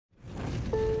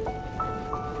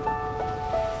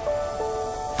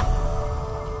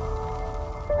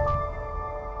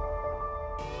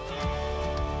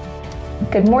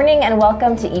Good morning and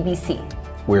welcome to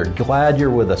EBC. We're glad you're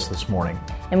with us this morning.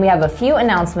 And we have a few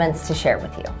announcements to share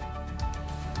with you.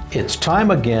 It's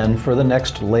time again for the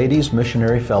next Ladies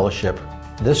Missionary Fellowship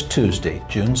this Tuesday,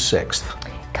 June 6th.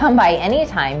 Come by any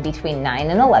time between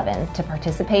 9 and 11 to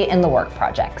participate in the work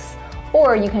projects,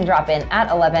 or you can drop in at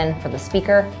 11 for the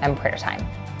speaker and prayer time.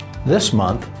 This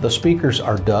month, the speakers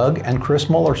are Doug and Chris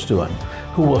Mullerstuen,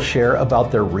 who will share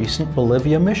about their recent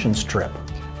Bolivia missions trip.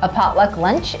 A potluck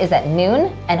lunch is at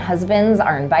noon, and husbands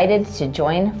are invited to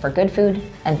join for good food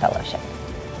and fellowship.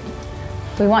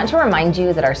 We want to remind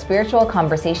you that our Spiritual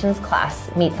Conversations class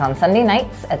meets on Sunday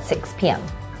nights at 6 p.m.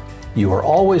 You are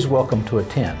always welcome to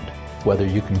attend, whether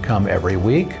you can come every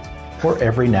week or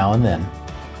every now and then.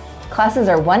 Classes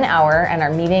are 1 hour and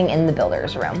are meeting in the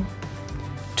Builders Room.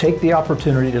 Take the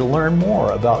opportunity to learn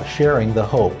more about sharing the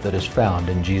hope that is found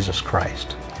in Jesus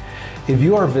Christ. If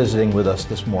you are visiting with us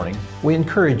this morning, we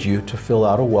encourage you to fill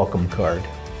out a welcome card.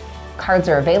 Cards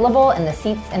are available in the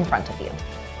seats in front of you.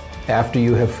 After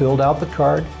you have filled out the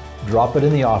card, drop it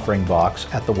in the offering box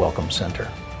at the Welcome Center.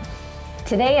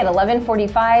 Today at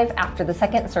 11:45, after the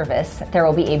second service, there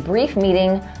will be a brief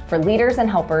meeting for leaders and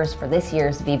helpers for this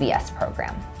year's VBS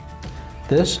program.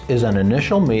 This is an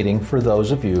initial meeting for those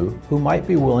of you who might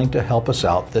be willing to help us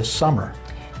out this summer.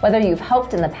 Whether you've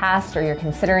helped in the past or you're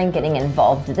considering getting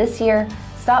involved this year,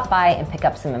 stop by and pick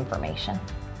up some information.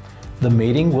 The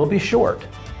meeting will be short,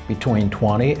 between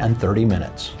 20 and 30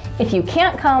 minutes. If you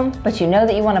can't come, but you know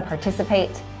that you want to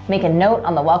participate, make a note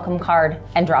on the welcome card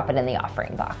and drop it in the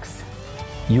offering box.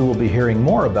 You will be hearing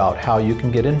more about how you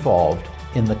can get involved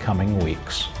in the coming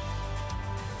weeks.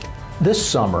 This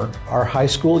summer, our high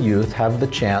school youth have the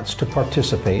chance to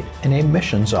participate in a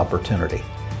missions opportunity.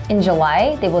 In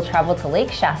July, they will travel to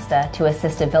Lake Shasta to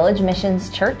assist a Village Missions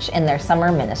church in their summer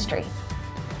ministry.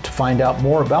 To find out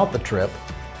more about the trip,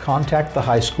 contact the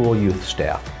high school youth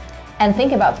staff. And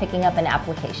think about picking up an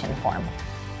application form.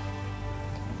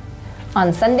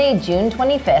 On Sunday, June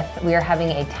 25th, we are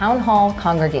having a town hall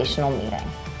congregational meeting.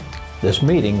 This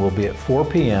meeting will be at 4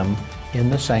 p.m. in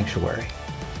the sanctuary.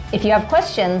 If you have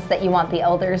questions that you want the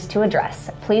elders to address,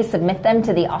 please submit them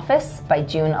to the office by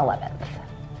June 11th.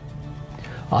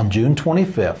 On June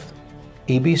 25th,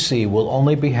 EBC will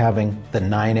only be having the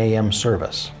 9 a.m.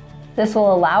 service. This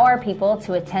will allow our people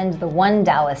to attend the One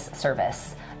Dallas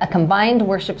service, a combined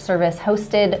worship service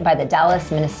hosted by the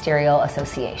Dallas Ministerial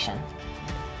Association.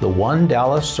 The One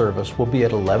Dallas service will be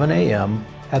at 11 a.m.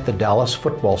 at the Dallas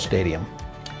Football Stadium.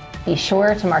 Be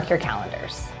sure to mark your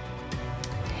calendars.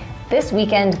 This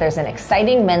weekend, there's an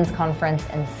exciting men's conference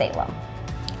in Salem.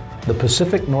 The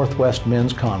Pacific Northwest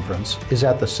Men's Conference is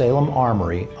at the Salem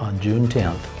Armory on June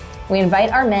 10th. We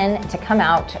invite our men to come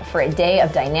out for a day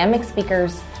of dynamic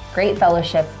speakers, great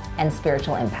fellowship, and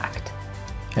spiritual impact.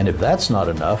 And if that's not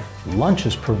enough, lunch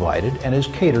is provided and is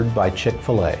catered by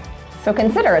Chick-fil-A. So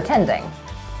consider attending.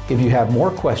 If you have more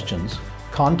questions,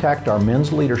 contact our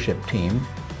men's leadership team,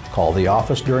 call the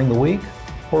office during the week,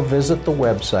 or visit the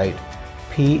website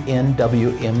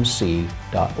pnwmc.org.